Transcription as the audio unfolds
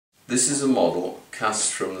This is a model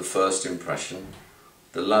cast from the first impression.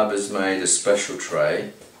 The lab has made a special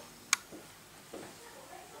tray.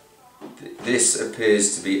 This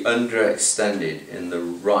appears to be underextended in the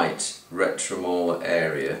right retromolar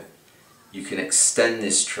area. You can extend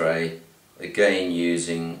this tray again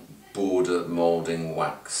using border moulding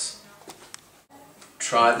wax.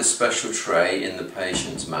 Try the special tray in the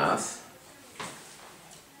patient's mouth.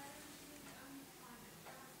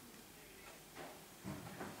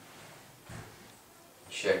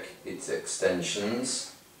 Check its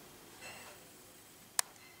extensions.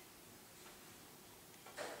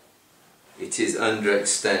 It is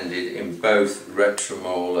underextended in both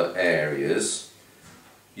retromolar areas.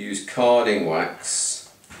 Use carding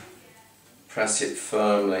wax. Press it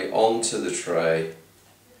firmly onto the tray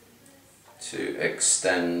to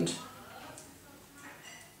extend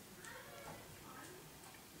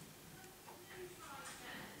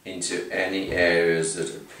into any areas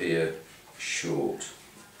that appear short.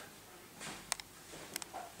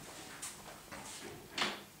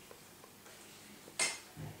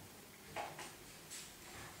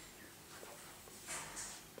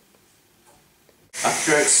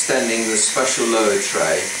 After extending the special lower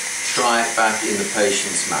tray, try it back in the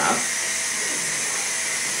patient's mouth.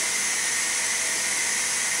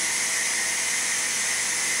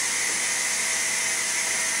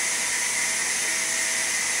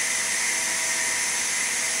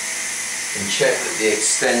 And check that the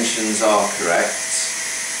extensions are correct.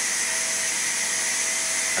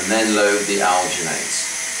 And then load the alginate.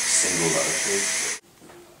 Single load, please.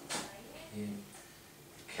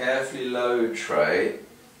 Carefully load tray,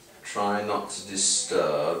 try not to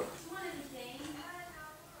disturb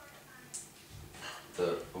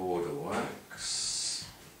the border wax.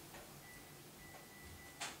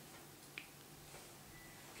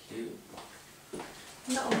 Cute.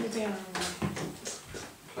 Not on the down.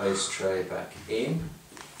 Place tray back in.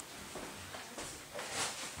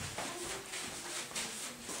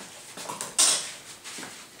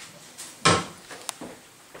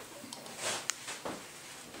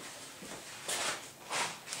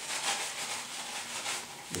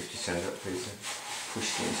 Lift your hand up, please.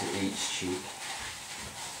 Push it into each cheek.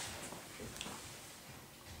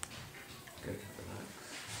 Good, relax.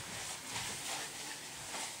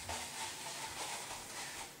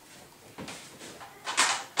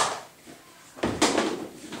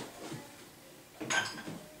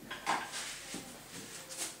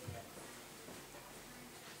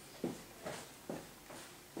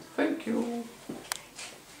 Thank you.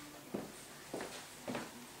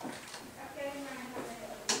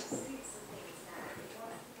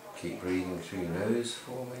 Keep breathing through your nose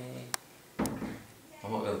for me.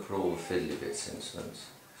 I'm not going to put all the fiddly bits in so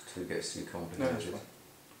it gets too complicated.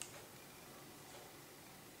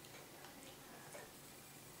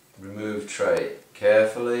 Remove tray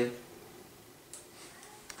carefully.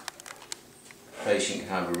 Patient can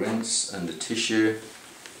have a rinse under tissue.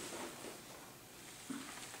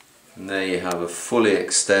 And there you have a fully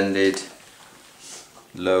extended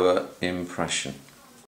lower impression.